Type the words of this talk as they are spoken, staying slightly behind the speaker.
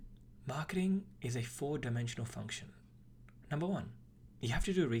Marketing is a four-dimensional function. Number one, you have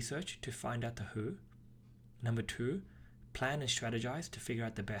to do research to find out the who. Number two, plan and strategize to figure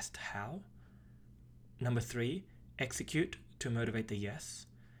out the best how. Number three, execute to motivate the yes.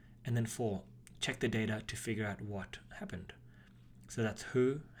 And then four, check the data to figure out what happened. So that's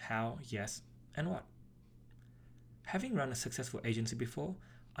who, how, yes, and what. Having run a successful agency before,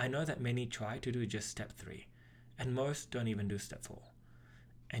 I know that many try to do just step 3, and most don't even do step 4.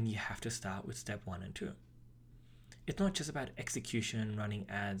 And you have to start with step 1 and 2. It's not just about execution, running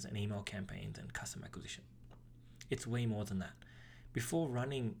ads and email campaigns and customer acquisition. It's way more than that. Before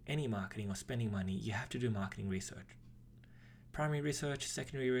running any marketing or spending money, you have to do marketing research. Primary research,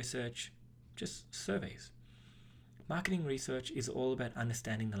 secondary research, just surveys. Marketing research is all about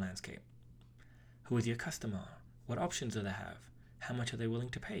understanding the landscape. Who is your customer? What options do they have? How much are they willing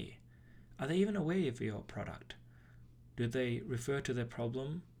to pay? Are they even aware of your product? Do they refer to their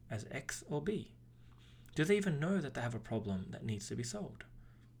problem as X or B? Do they even know that they have a problem that needs to be solved?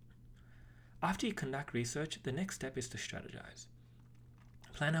 After you conduct research, the next step is to strategize.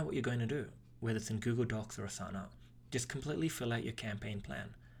 Plan out what you're going to do, whether it's in Google Docs or Asana. Just completely fill out your campaign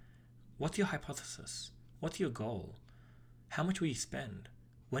plan. What's your hypothesis? What's your goal? How much will you spend?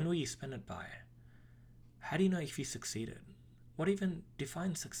 When will you spend it by? How do you know if you succeeded? What even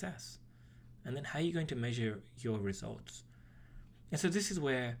defines success? And then how are you going to measure your results? And so this is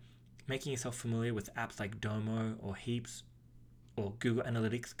where making yourself familiar with apps like Domo or Heaps or Google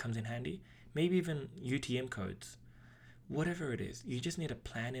Analytics comes in handy. Maybe even UTM codes. Whatever it is, you just need a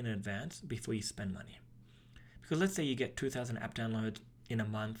plan in advance before you spend money. Because let's say you get 2,000 app downloads in a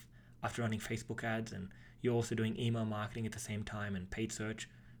month after running Facebook ads, and you're also doing email marketing at the same time and paid search.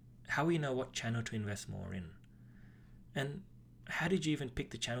 How will you know what channel to invest more in? And how did you even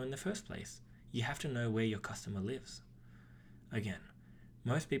pick the channel in the first place? You have to know where your customer lives. Again,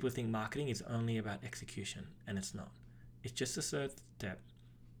 most people think marketing is only about execution, and it's not. It's just the third step,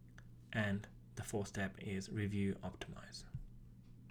 and the fourth step is review, optimize.